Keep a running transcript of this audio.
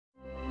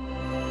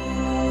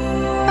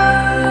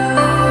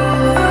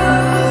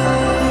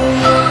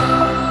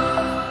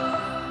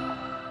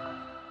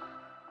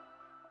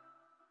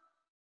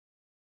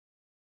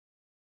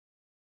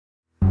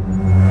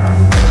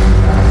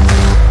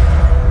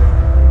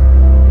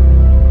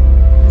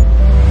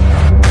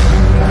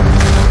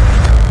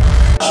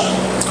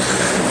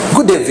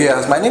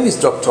viewers, my name is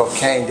Dr.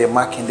 Kehinde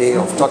Makinde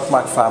of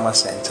Tokmak Farmer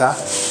Center,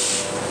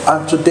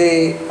 and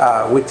today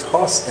with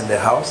us in the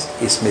house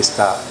is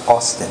Mr.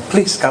 Austin.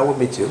 Please, can we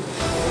meet you?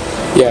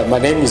 Yeah, my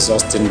name is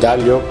Austin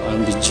Dalyop.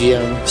 I'm the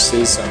GM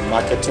Sales and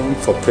Marketing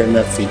for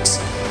Premier Feeds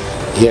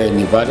here in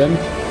Ibadan.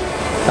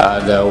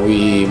 And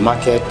we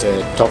market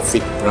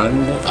TOPFEEDS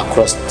brand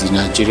across the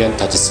Nigerian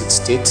 36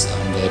 states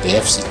and the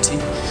FCT.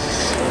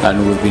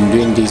 And we've been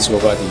doing this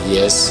over the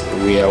years.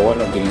 We are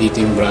one of the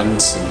leading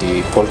brands in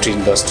the poultry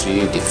industry,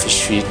 the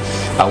fish feed,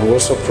 and we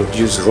also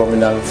produce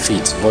ruminal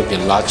feeds, both the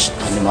large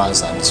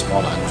animals and the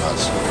small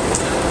animals.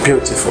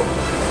 Beautiful.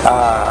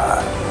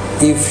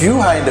 If you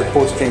are in the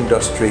poultry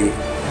industry,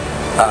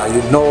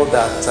 you know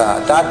that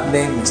that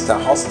name, Mr.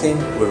 Austin,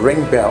 will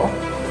ring bell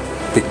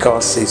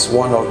because he's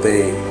one of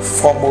the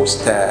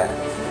foremost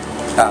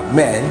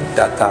men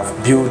that have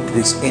built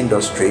this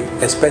industry,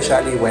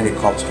 especially when it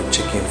comes to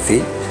chicken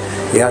feed.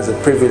 He has the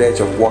privilege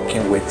of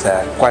working with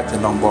quite a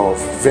number of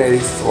very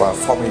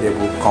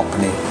formidable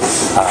companies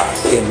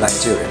in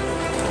Nigeria.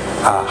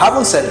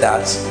 Having said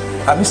that,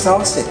 Mr.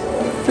 Austin,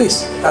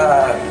 please,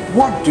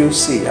 what do you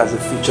see as the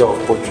future of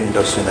poultry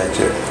industry in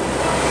Nigeria?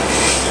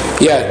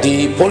 Yeah,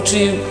 the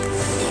poultry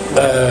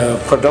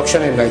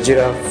production in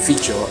Nigeria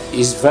future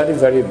is very,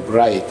 very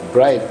bright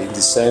in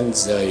the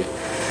sense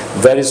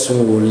very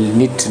soon we'll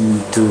need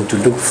to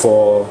look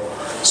for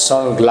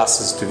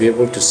sunglasses to be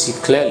able to see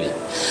clearly.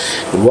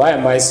 Why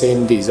am I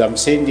saying this? I'm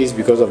saying this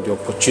because of the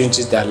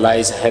opportunities that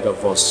lies ahead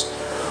of us.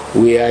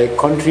 We are a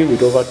country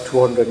with over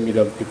 200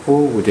 million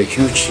people with a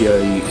huge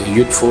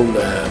youthful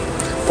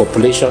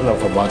population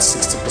of about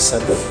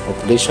 60% of the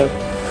population.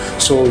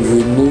 So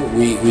we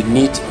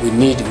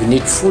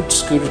need food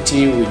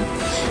security.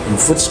 In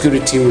food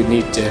security, we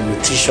need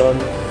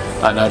nutrition,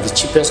 and the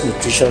cheapest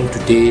nutrition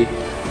today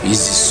is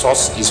the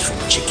source is from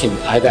chicken,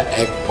 either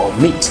egg or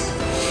meat.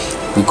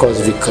 Because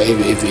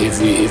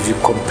if you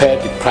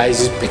compare the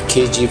prices per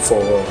kg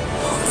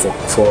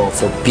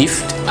for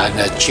beef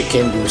and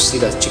chicken, you will see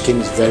that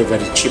chicken is very,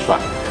 very cheaper.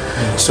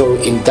 So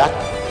in that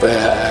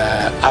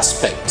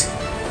aspect,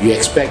 you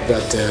expect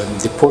that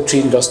the poultry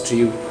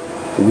industry,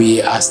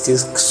 we are still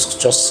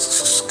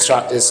just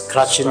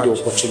scratching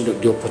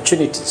the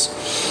opportunities.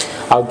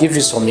 I'll give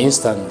you some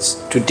instance.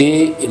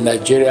 Today in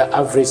Nigeria,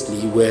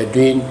 averagely, we're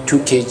doing 2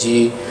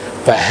 kg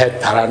per head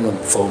per annum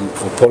for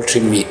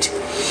poultry meat,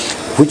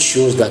 which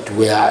shows that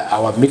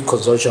our meat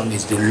consumption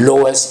is the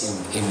lowest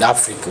in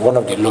Africa, one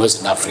of the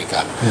lowest in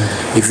Africa.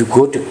 If you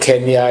go to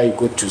Kenya, you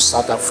go to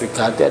South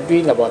Africa, they're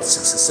doing about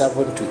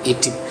 67 to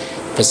 80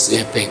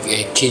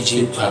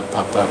 kg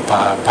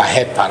per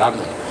head per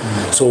annum.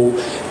 So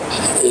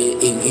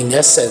in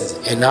essence,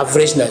 an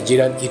average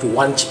Nigerian eat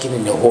 1 chicken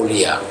in the whole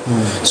year.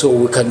 So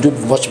we can do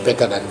much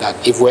better than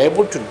that. If we're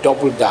able to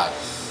double that,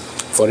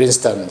 for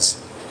instance,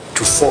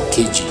 to 4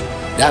 kg,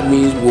 that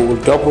means we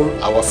will double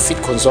our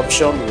feed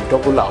consumption, we will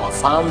double our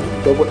farm, we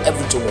will double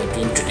everything we're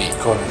doing today.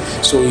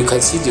 Correct. So you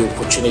can see the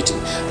opportunity.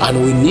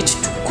 And we need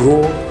to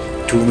grow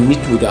to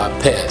meet with our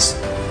peers.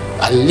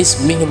 At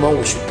least minimum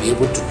we should be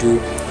able to do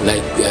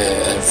like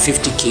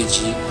 50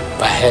 kg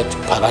per head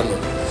per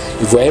annum.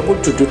 If we're able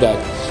to do that,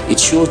 it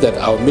shows that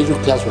our middle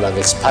class will have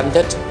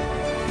expanded,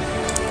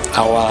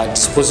 our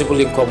disposable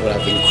income will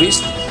have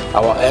increased,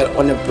 our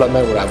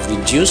unemployment will have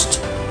reduced,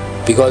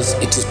 because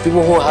it is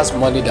people who has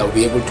money that will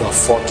be able to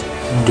afford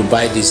to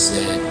buy this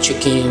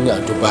chicken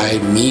and to buy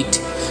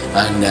meat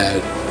and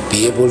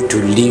be able to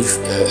live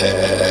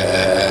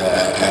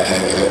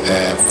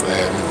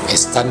a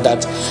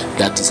standard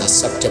that is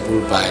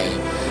acceptable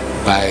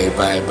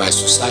by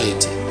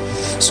society.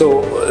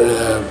 So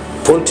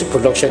poultry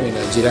production in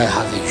Nigeria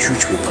has a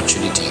huge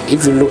opportunity.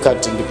 If you look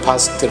at in the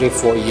past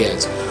 3-4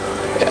 years,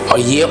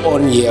 year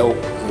on year,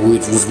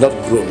 we've not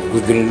grown.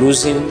 We've been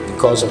losing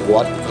because of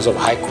what? Because of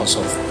high cost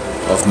of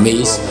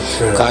maize,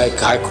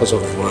 high cost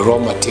of raw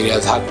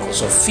materials, high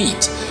cost of feed,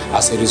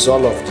 as a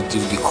result of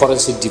the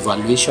currency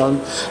devaluation,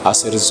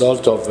 as a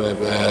result of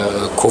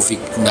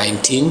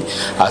COVID-19,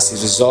 as a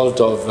result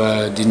of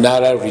the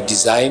Naira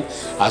redesign,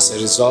 as a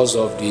result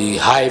of the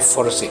high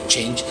forex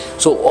exchange.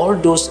 So all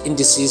those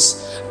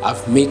indices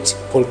have made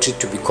poultry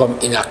to become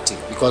inactive,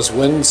 because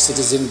when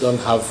citizens don't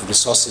have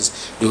resources,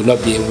 they will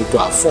not be able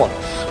to afford.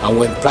 And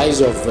when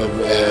price of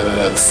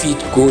feed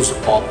goes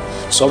up,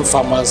 some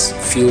farmers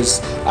feel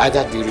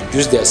either they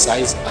reduce their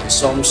size and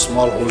some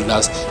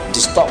smallholders they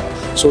stop.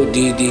 So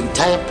the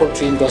entire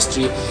poultry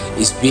industry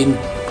is being,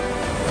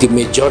 the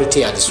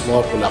majority are the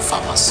smallholder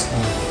farmers.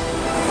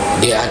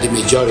 They are the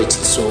majority.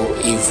 So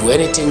if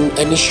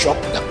any shock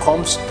that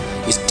comes,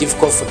 it's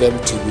difficult for them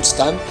to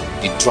withstand.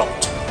 They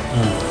dropped.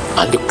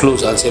 And they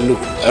close and say, look,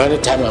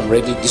 anytime I'm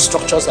ready, the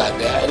structures are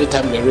there,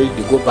 anytime they're ready,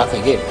 they go back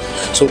again.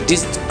 So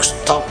this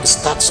start,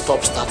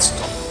 stop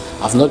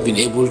have not been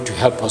able to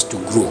help us to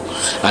grow.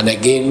 And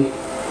again,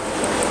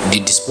 the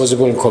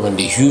disposable income and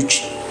the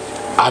huge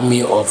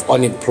army of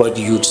unemployed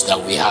youths that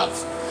we have,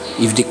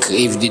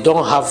 if they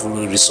don't have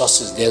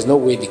resources, there's no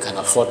way they can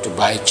afford to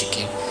buy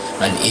chicken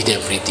and eat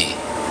every day.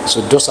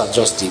 So those are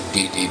just the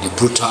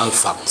brutal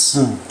facts.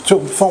 So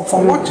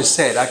from what you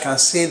said, I can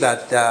see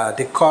that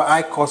the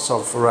high cost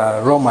of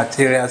raw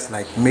materials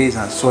like maize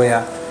and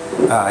soya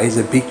is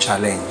a big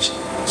challenge.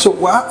 So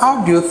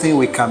how do you think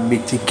we can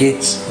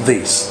mitigate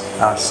this?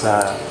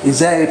 Is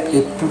there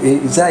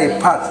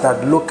a part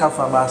that local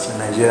farmers in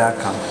Nigeria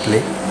can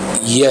play?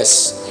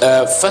 Yes.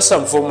 First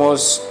and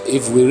foremost,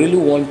 if we really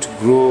want to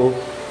grow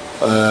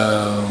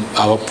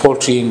our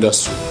poultry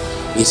industry,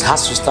 it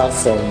has to start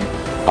from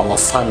our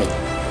farming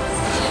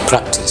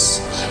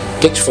practice.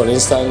 Take, for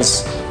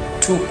instance,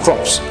 2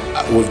 crops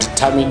will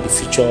determine the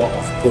future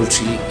of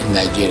poultry in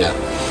Nigeria: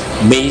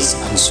 maize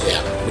and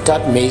soya.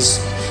 Without maize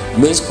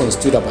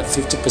constitutes about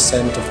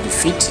 50% of the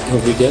feed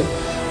ingredient,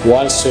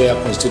 while soya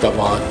constitutes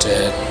about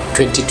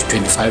 20 to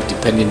 25,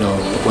 depending on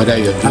whether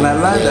you're doing. And I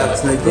like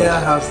that Nigeria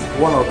has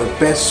one of the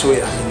best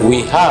soya.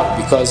 We have,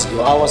 because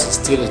ours is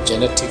still a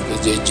generic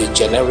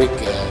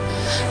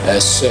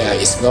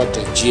soya. It's not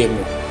a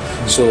GMO,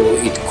 so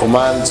it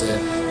commands.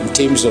 In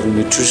terms of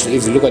nutrition,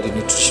 if you look at the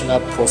nutritional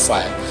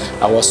profile,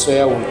 our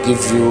soya will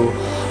give you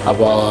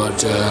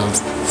about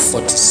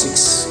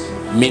 46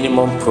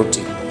 minimum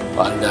protein,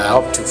 and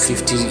up to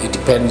 50. It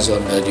depends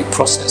on the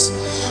process.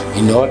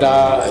 In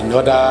other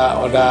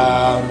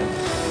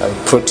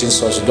protein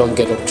sources, you don't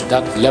get up to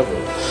that level.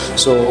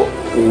 So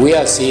we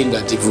are saying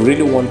that if we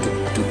really want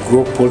to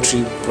grow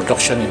poultry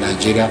production in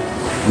Nigeria,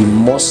 we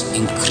must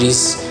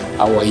increase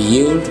our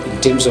yield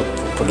in terms of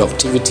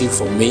productivity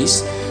for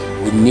maize.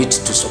 We need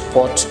to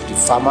support the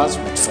farmers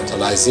with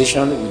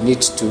fertilization. We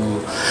need to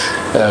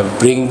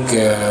bring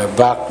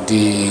back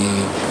the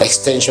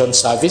extension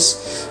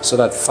service so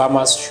that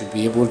farmers should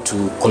be able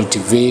to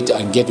cultivate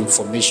and get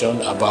information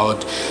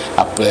about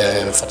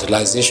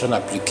fertilization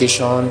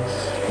application,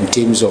 in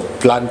terms of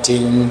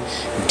planting,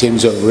 in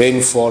terms of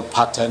rainfall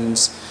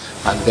patterns.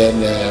 And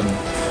then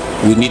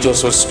we need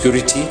also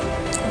security,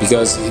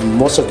 because in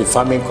most of the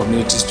farming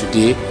communities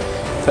today,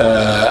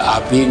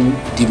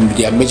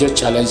 their major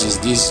challenge is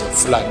these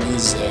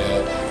Fulani's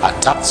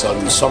attacks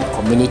on some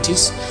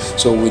communities.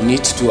 So we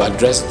need to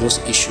address those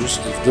issues.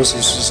 If those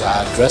issues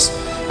are addressed,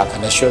 I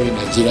can assure you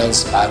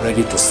Nigerians are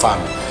ready to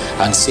farm.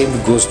 And same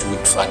goes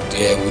with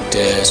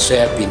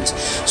soybeans.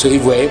 So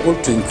if we're able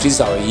to increase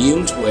our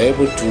yield, we're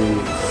able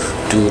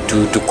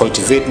to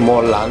cultivate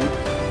more land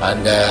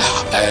and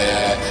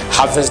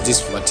harvest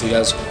these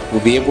materials,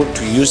 we'll be able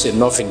to use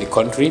enough in the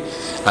country,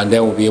 and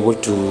then we'll be able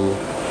to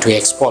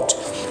export.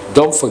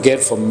 Don't forget,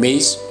 for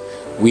maize,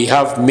 we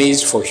have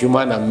maize for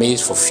human and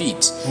maize for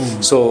feed.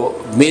 So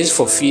maize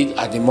for feed,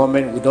 at the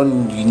moment, we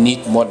don't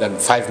need more than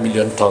 5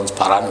 million tons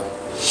per annum.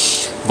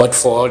 But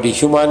for the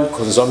human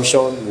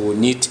consumption, we will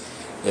need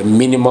a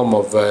minimum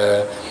of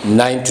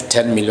 9 to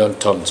 10 million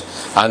tons.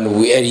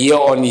 And year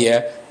on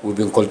year, we've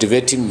been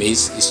cultivating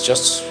maize. It's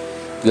just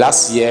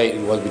last year,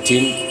 it was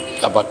between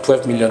about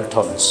 12 million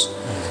tons.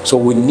 So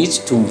we need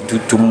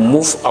to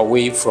move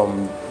away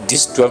from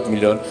this 12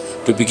 million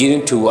to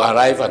beginning to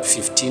arrive at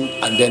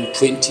 15 and then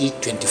 20,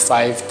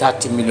 25,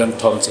 30 million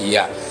tons a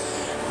year.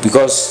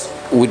 Because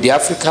with the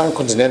African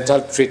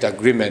Continental Trade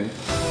Agreement,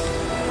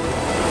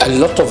 a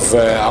lot of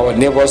our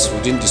neighbors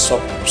within the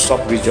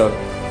sub-region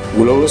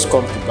will always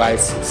come to buy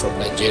food from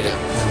Nigeria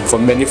for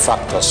many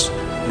factors.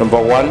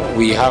 Number one,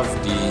 we have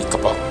the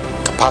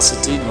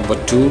capacity. Number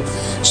two,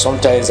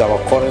 sometimes our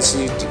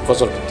currency,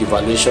 because of the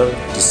devaluation,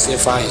 the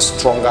CFA is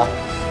stronger.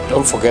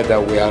 Don't forget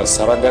that we are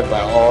surrounded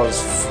by all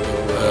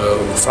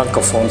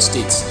francophone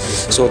states.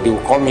 So they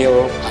will come here,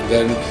 and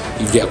then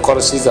if their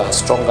currencies are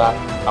stronger,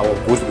 our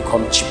goods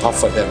become cheaper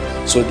for them.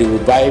 So they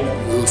will buy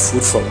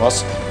food from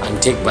us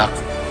and take back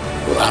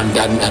and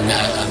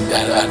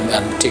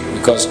take,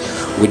 because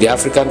with the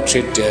African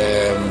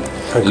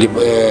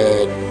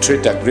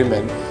trade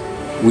agreement,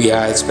 we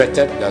are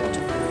expected that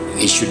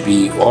it should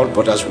be all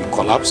borders will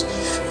collapse,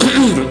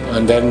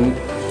 and then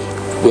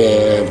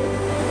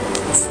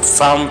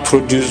farm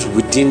produce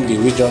within the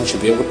region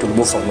should be able to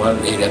move from one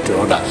area to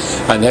another,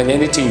 and then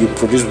anything you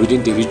produce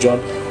within the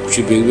region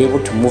should be able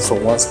to move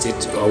from one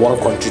state or one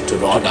country to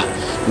the other,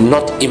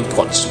 not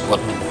imports, but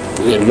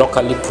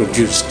locally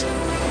produced.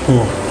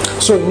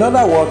 So in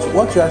other words,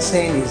 what you are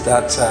saying is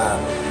that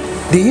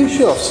the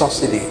issue of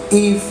subsidy,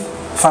 if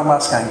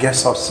farmers can get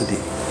subsidy,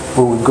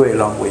 we will go a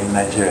long way in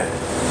Nigeria.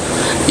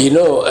 You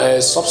know,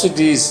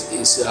 subsidies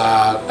is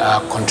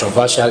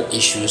controversial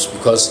issues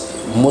because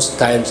most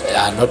times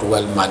are not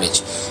well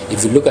managed.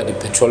 If you look at the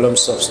petroleum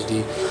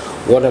subsidy,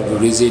 one of the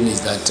reasons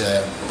is that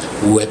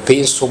we were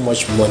paying so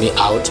much money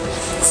out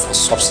for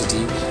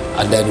subsidy,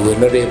 and then we're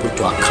not able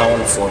to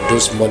account for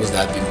those monies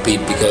that have been paid,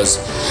 because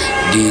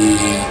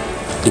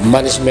the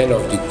management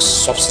of the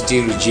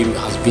subsidy regime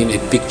has been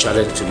a big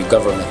challenge to the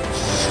government.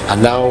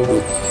 And now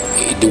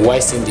the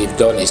wise thing they've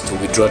done is to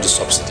withdraw the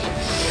subsidy.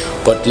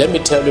 But let me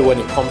tell you, when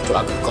it comes to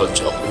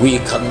agriculture, we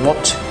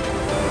cannot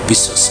be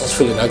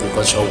successful in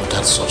agriculture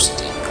without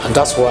subsidy. And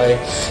that's why,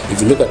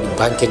 if you look at the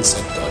banking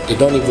sector, they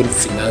don't even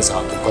finance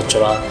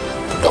agricultural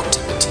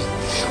productivity.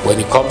 When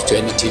it comes to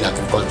anything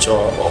agriculture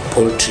or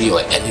poultry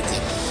or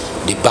anything,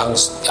 the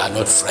banks are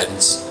not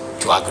friends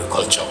to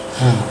agriculture.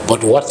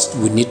 But what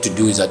we need to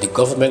do is that the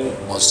government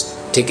must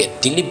take a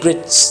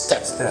deliberate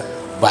step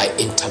by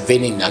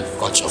intervening in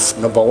agriculture.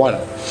 Number one,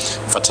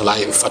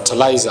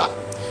 fertilizer.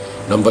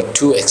 Number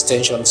two,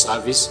 extension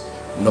service.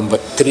 Number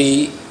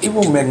three,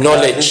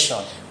 knowledge,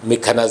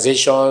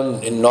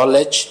 mechanization,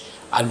 knowledge,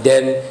 and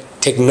then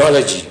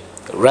technology.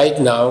 Right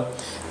now,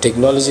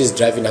 technology is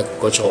driving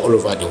agriculture all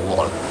over the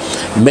world.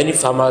 Many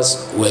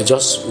farmers we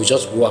just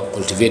go and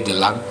cultivate the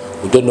land.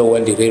 We don't know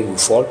when the rain will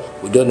fall.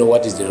 We don't know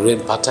what is the rain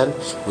pattern.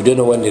 We don't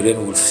know when the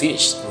rain will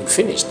finish.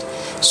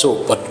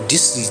 So, but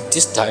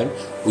this time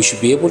we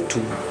should be able to.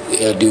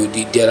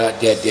 There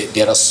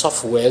are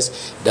softwares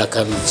that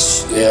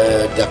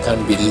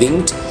can be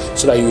linked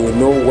so that you will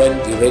know when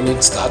the rain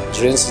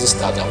season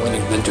starts and when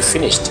it's going to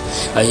finish,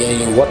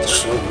 and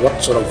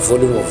what sort of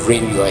volume of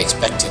rain you are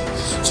expecting,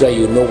 so that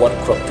you know what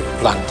crop to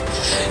plant.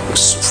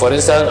 For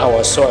instance,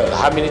 our soil.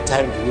 How many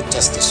times do we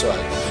test the soil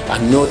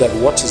and know that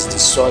what is the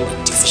soil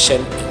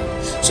deficient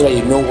in, so that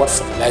you know what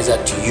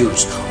fertilizer to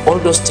use? All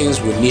those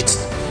things we need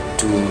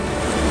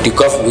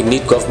we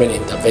need government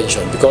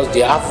intervention, because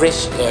the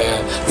average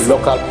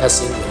local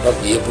person will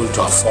not be able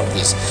to afford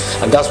this,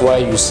 and that's why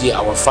you see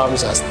our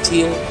farms are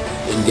still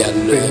in their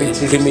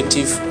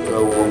primitive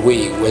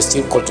way. We're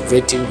still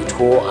cultivating with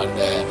hoe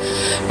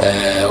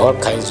and all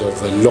kinds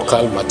of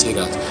local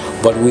materials,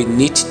 but we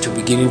need to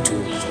begin to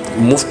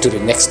move to the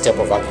next step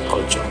of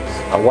agriculture.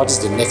 And what is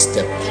the next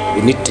step?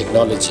 We need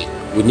technology.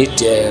 We need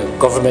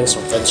government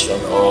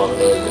subvention or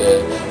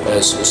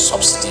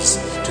subsidies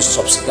to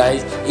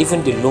subsidize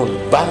even the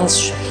loan.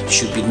 Banks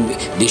should be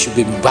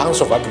banks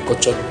of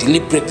agriculture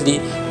deliberately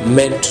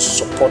meant to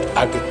support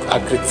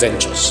agri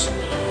ventures.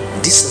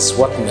 This is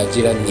what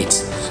Nigeria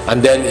needs.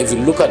 And then if you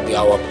look at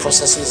our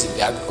processes in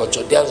the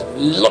agriculture, there's a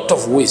lot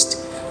of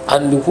waste.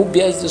 And who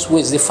bears this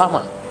waste? The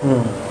farmer.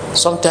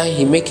 Sometimes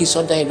he makes it,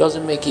 sometimes he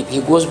doesn't make it.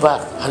 He goes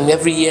back, and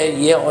every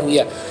year on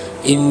year.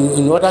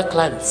 In other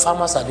climes,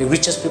 farmers are the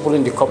richest people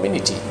in the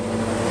community.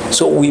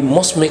 So we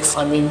must make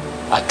farming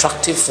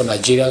attractive for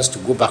Nigerians to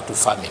go back to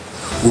farming.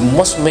 We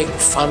must make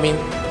farming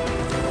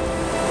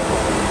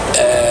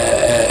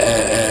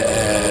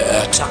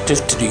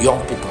attractive to the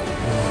young people.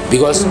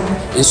 Because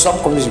in some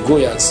communities, go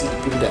and see the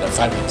people that are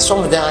farming. Some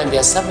of them are in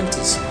their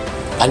 70s.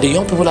 And the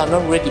young people are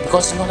not ready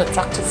because it's not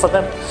attractive for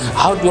them.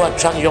 How do you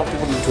attract young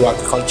people into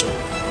agriculture?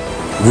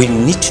 We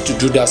need to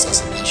do that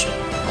as a nation.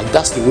 And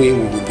that's the way we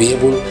will be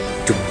able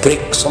to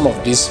break some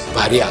of these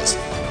barriers.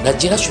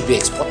 Nigeria should be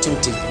exporting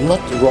not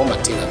raw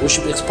material. We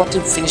should be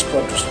exporting finished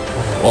produce,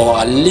 or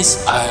at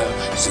least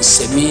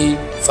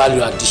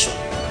semi-value addition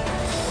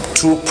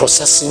through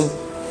processing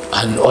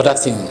and other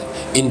things.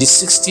 In the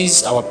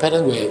 60s, our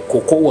parents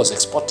cocoa was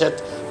exported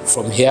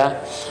from here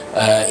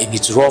in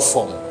its raw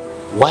form.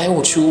 Why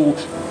would you?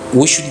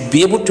 We should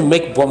be able to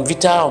make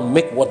Bonvita or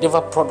make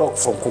whatever product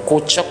from cocoa,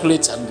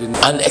 chocolates,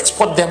 and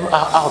export them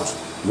out.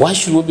 Why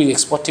should we be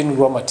exporting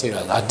raw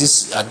material at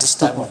this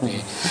time of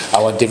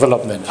our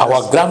development?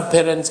 Our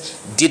grandparents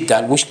did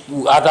that.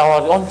 At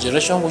our own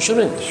generation, we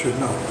shouldn't. Should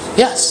not.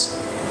 Yes.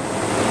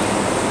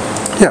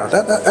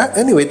 Yeah.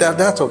 Anyway,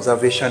 that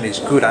observation is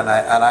good, and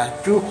I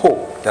do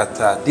hope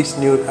that this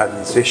new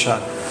administration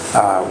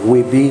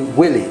will be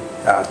willing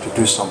to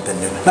do something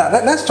new. Now,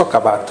 let's talk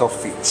about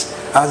TOPFEEDS.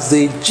 As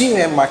the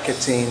GM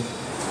marketing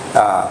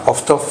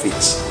of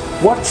TOPFEEDS,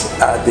 what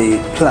are the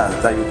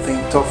plans that you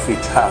think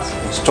TOPFEEDS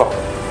has in store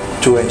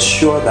to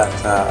ensure that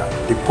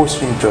the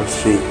poultry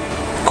industry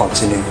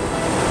continue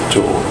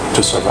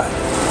to survive?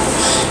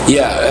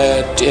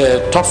 Yeah,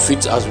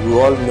 TOPFEEDS, as we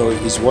all know,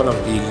 is one of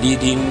the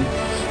leading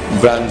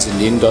brands in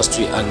the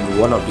industry and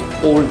one of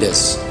the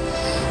oldest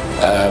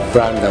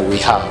brand that we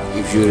have.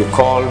 If you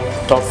recall,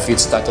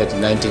 TOPFEEDS started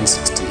in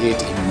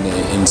 1968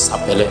 in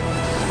Sapele,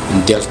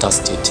 in Delta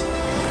State.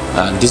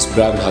 And this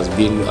brand has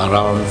been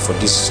around for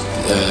this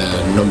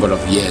number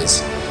of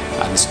years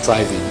and is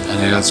thriving,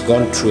 and it has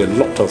gone through a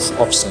lot of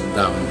ups and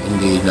downs in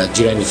the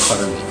Nigerian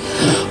economy,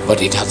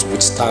 but it has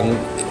withstood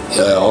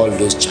all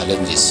those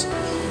challenges.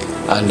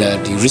 And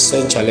the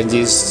recent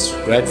challenges,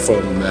 right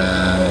from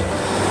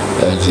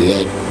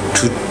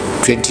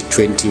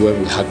 2020, when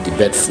we had the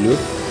bird flu,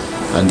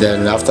 and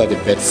then after the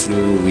bird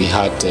flu we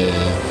had the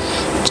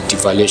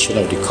devaluation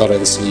of the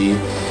currency,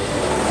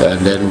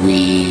 and then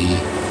we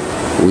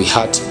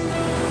had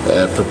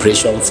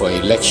preparation for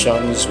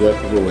elections where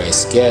people were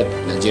scared.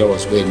 Nigeria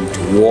was going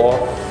into war.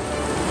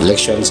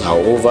 Elections are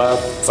over.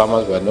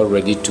 Farmers were not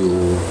ready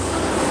to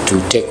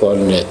take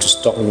on to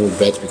stock new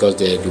birds because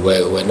they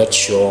were not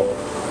sure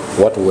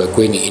what we were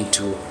going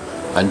into.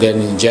 And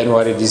then in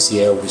January this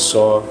year we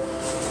saw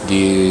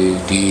the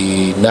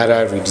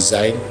Naira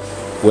redesign,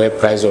 where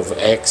price of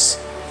eggs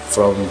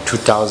from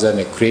 2,000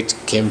 a crate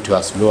came to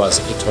as low as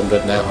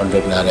 800,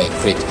 900 Naira a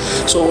crate.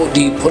 So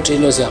the poultry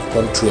industry have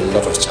gone through a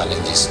lot of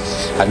challenges.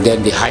 And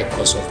then the high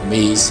cost of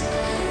maize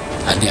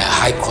and the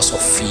high cost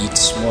of feed,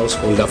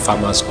 smallholder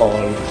farmers, a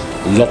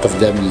lot of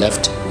them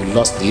left.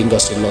 The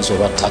industry lost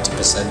over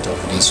 30%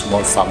 of the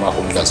small farmer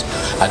holders,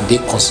 and they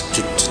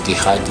constitute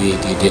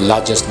the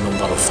largest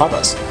number of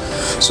farmers.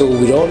 So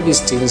with all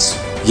these things,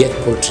 yet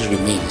poultry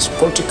remains.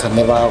 Poultry can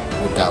never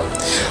go down.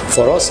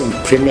 For us in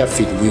Premier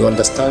Feed, we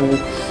understand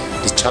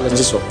the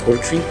challenges of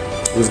poultry.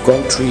 We've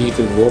gone through it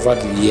over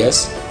the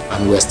years,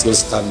 and we're still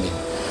standing.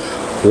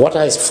 What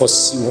I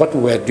foresee, what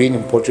we're doing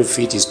in poultry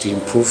feed is to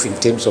improve in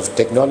terms of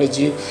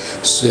technology,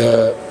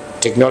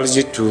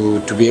 technology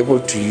to be able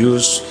to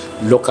use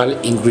local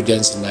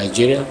ingredients in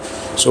Nigeria.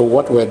 So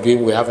what we're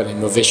doing, we have an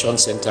innovation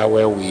center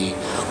where we're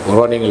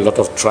running a lot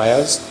of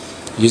trials,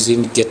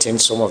 getting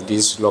some of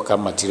these local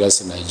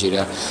materials in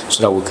Nigeria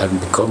so that we can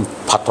become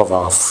part of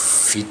our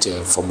feed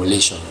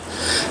formulation.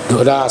 The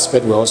other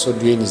aspect we're also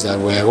doing is that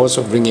we're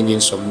also bringing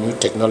in some new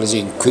technology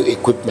and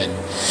equipment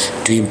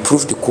to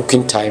improve the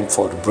cooking time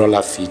for the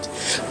broiler feed.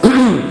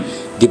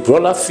 The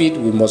broiler feed,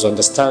 we must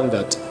understand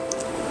that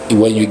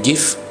when you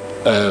give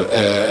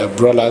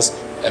broilers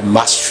a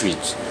mash feed,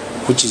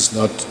 which is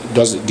not,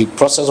 the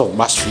process of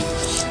mash feed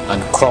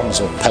and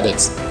crumbs or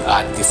pellets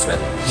are different.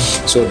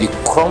 So the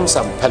crumbs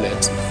and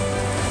pellets,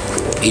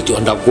 it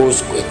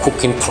undergoes a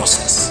cooking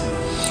process,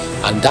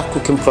 and that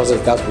cooking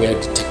process, that's where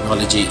the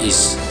technology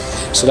is.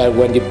 So that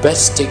when the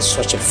birds take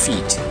such a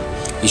feed,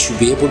 it should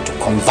be able to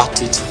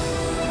convert it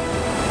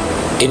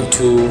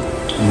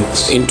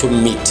into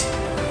meat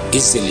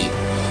easily,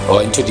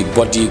 or into the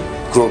body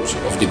growth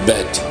of the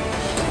bird,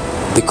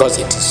 because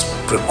it is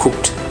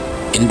pre-cooked.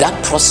 In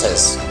that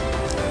process,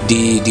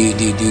 the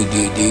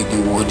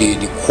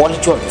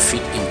quality of the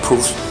feed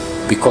improves,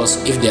 because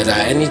if there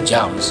are any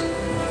germs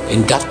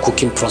in that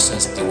cooking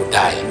process, they will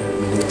die.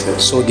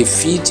 So the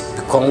feed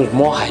becomes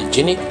more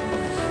hygienic,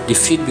 the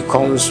feed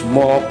becomes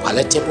more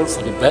palatable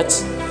for the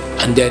birds,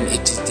 and then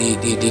it is the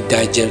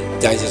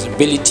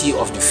digestibility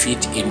of the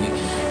feed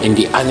in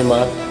the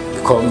animal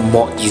become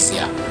more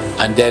easier,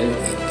 and then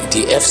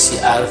the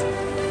FCR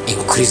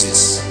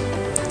increases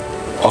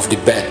of the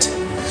bird.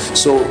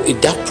 So in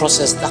that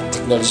process, that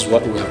technology is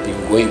what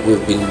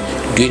we've been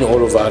doing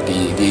all over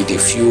the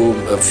few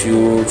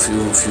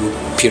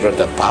period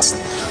that passed,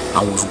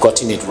 and we've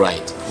gotten it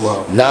right.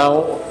 Wow.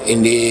 Now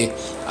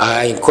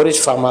I encourage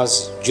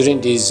farmers during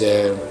this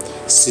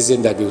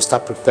season that they will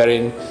start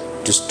preparing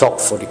to stock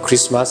for the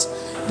Christmas.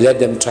 Let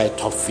them try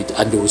TOPFEED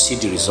and they will see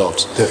the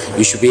results. Definitely.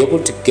 You should be able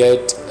to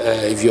get,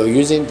 if you're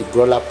using the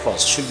Broiler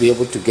Plus, should be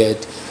able to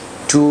get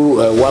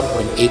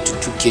 1.8 to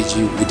 2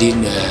 kg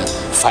within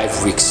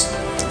 5 weeks,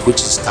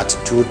 which is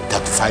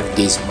 35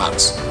 days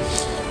max.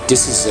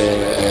 This is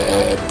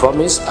a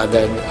promise, and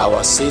then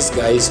our sales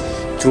guys,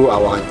 through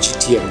our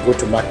GTM,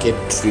 go-to-market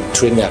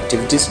training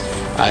activities,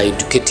 are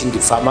educating the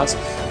farmers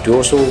to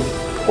also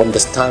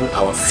understand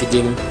our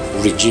feeding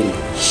regime.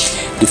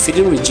 The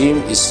feeding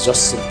regime is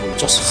just simple.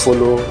 Just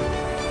follow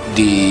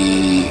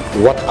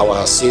what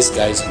our sales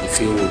guys in the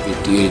field will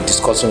be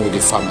discussing with the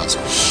farmers.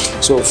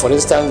 So, for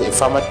instance, a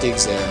farmer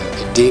takes a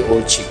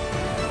day-old chick.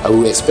 I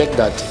will expect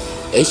that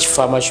each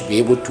farmer should be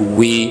able to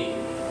weigh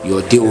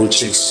your day-old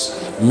chicks.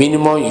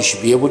 Minimum, you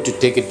should be able to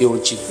take a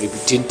day-old chick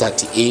between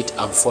 38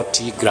 and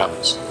 40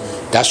 grams.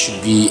 That should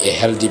be a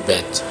healthy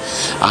bird.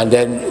 And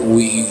then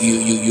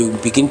you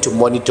begin to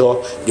monitor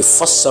the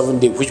first 7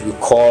 days, which we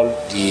call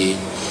the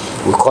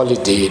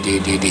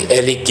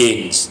early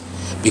gains.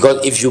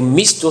 Because if you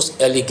miss those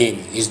early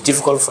gains, it's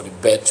difficult for the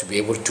bird to be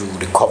able to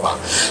recover.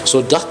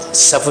 So that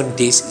 7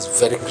 days is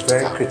very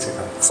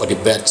critical for the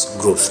bird's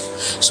growth.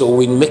 So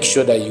we make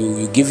sure that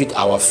you give it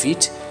our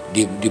feed,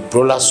 the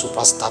Broiler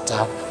Super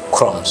Starter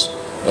crumbs,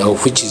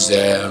 which is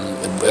a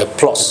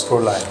plus.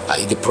 Pro-line.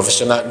 The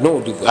professional,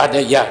 no, the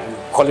other, yeah,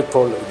 call it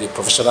the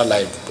professional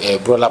line,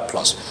 Broiler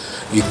Plus.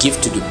 You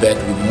give to the bird,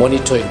 we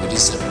monitor it within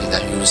 7 days,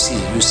 and you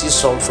see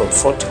some from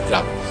 40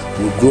 grams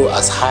will grow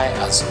as high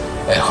as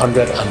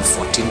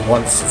 114,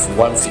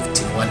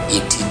 115,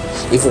 118,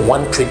 even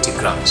 120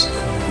 grams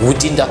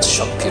within that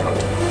short period.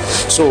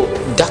 So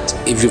that,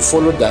 if you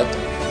follow that,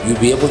 you'll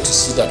be able to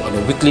see that on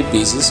a weekly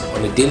basis,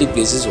 on a daily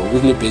basis, or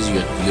weekly basis,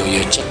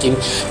 you're checking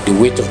the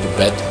weight of the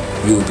bird.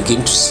 You will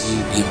begin to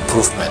see the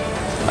improvement.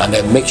 And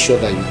then make sure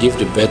that you give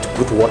the bird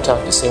good water,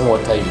 the same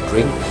water you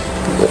drink,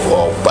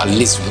 or at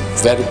least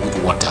very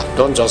good water.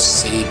 Don't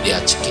just say they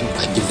are chicken, you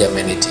can give them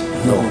anything.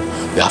 No,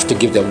 you have to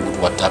give them good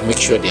water. Make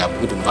sure they have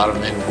good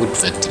environment, good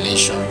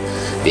ventilation,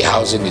 the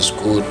housing is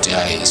good,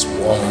 it's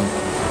warm.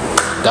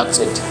 That's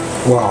it.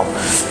 Wow.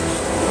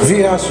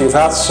 Viewers, we've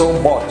heard so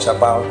much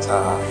about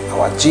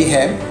our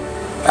GM.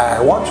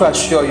 I want to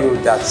assure you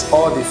that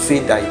all the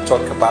feed that you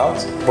talk about,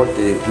 both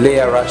the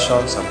layer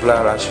rations and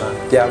broiler rations,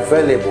 they are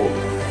available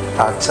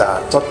at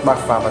Totma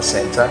Farmer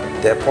Center,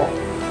 Depot.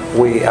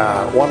 We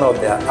are one of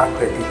the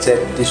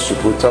accredited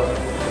distributors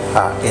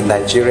in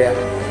Nigeria,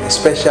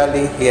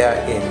 especially here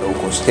in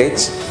Ogun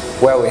State,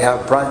 where we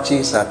have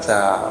branches at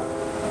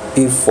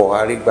Ifo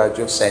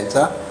Arigbajo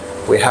Center.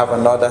 We have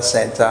another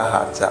center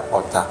at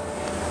Ota.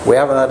 We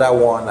have another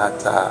one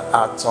at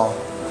Aton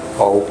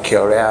or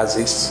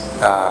Okeoreazis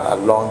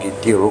along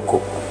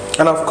Idiroko.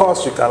 And of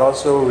course, you can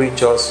also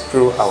reach us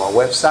through our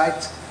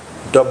website,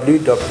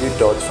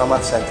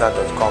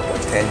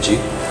 www.farmercenter.com.ng,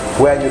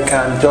 where you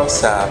can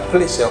just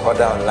place your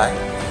order online.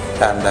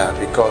 And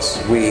because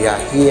we are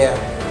here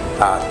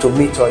to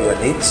meet all your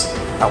needs,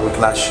 and we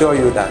can assure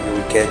you that you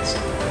will get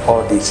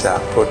all these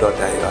products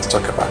that you have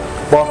talked about.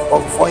 But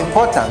of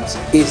importance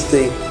is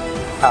the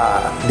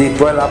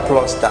Broiler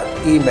Plus that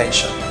he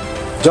mentioned.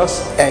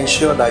 Just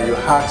ensure that you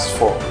ask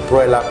for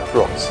Broiler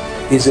Plus.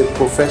 It's a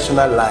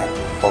professional line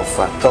of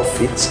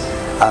TOPFEEDS,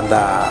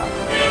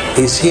 and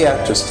is here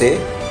to stay.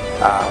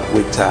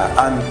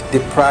 And the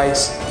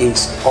price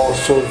is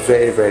also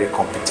very, very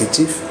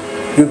competitive.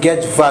 You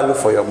get value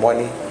for your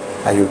money,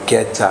 and you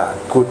get a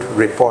good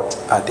report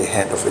at the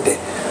end of the day.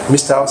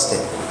 Mr.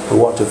 Austin, we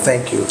want to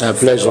thank you. A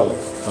pleasure.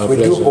 We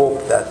do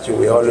hope that you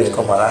will always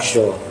come around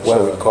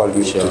when we call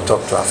you to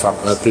talk to our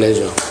farmers. A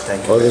pleasure.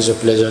 Thank you. Always a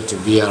pleasure to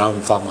be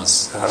around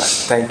farmers. All right.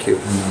 Thank you.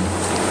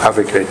 Have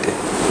a great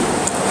day.